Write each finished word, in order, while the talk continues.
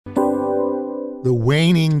The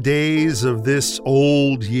waning days of this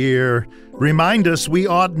old year remind us we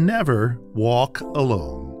ought never walk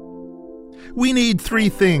alone. We need 3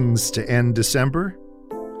 things to end December: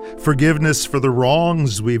 forgiveness for the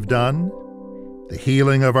wrongs we've done, the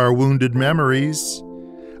healing of our wounded memories,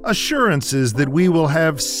 assurances that we will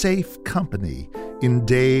have safe company in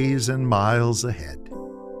days and miles ahead.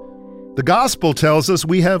 The gospel tells us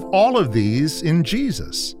we have all of these in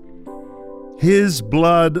Jesus. His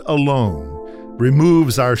blood alone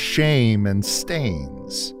removes our shame and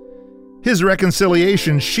stains. His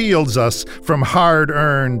reconciliation shields us from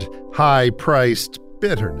hard-earned, high-priced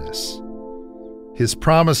bitterness. His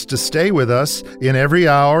promise to stay with us in every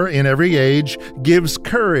hour, in every age, gives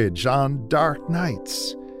courage on dark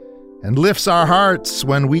nights and lifts our hearts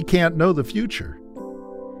when we can't know the future.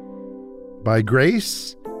 By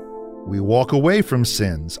grace, we walk away from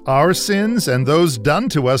sins, our sins and those done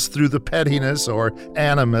to us through the pettiness or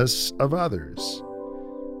animus of others.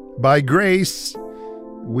 By grace,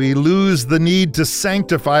 we lose the need to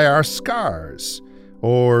sanctify our scars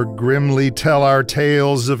or grimly tell our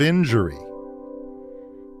tales of injury.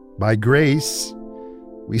 By grace,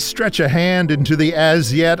 we stretch a hand into the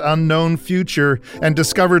as-yet unknown future and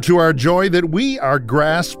discover to our joy that we are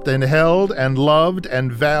grasped and held and loved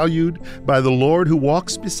and valued by the Lord who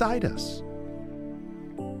walks beside us.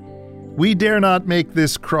 We dare not make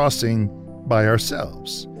this crossing by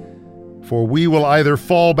ourselves, for we will either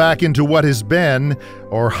fall back into what has been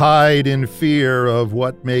or hide in fear of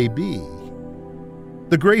what may be.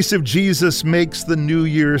 The grace of Jesus makes the new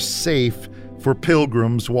year safe for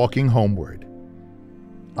pilgrims walking homeward.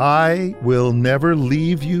 I will never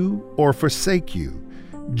leave you or forsake you,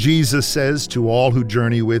 Jesus says to all who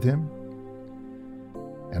journey with him.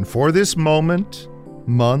 And for this moment,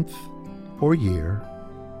 month, or year,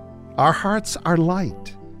 our hearts are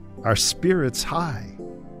light, our spirits high.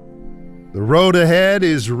 The road ahead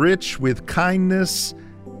is rich with kindness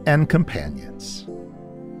and companions.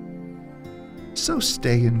 So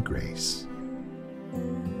stay in grace.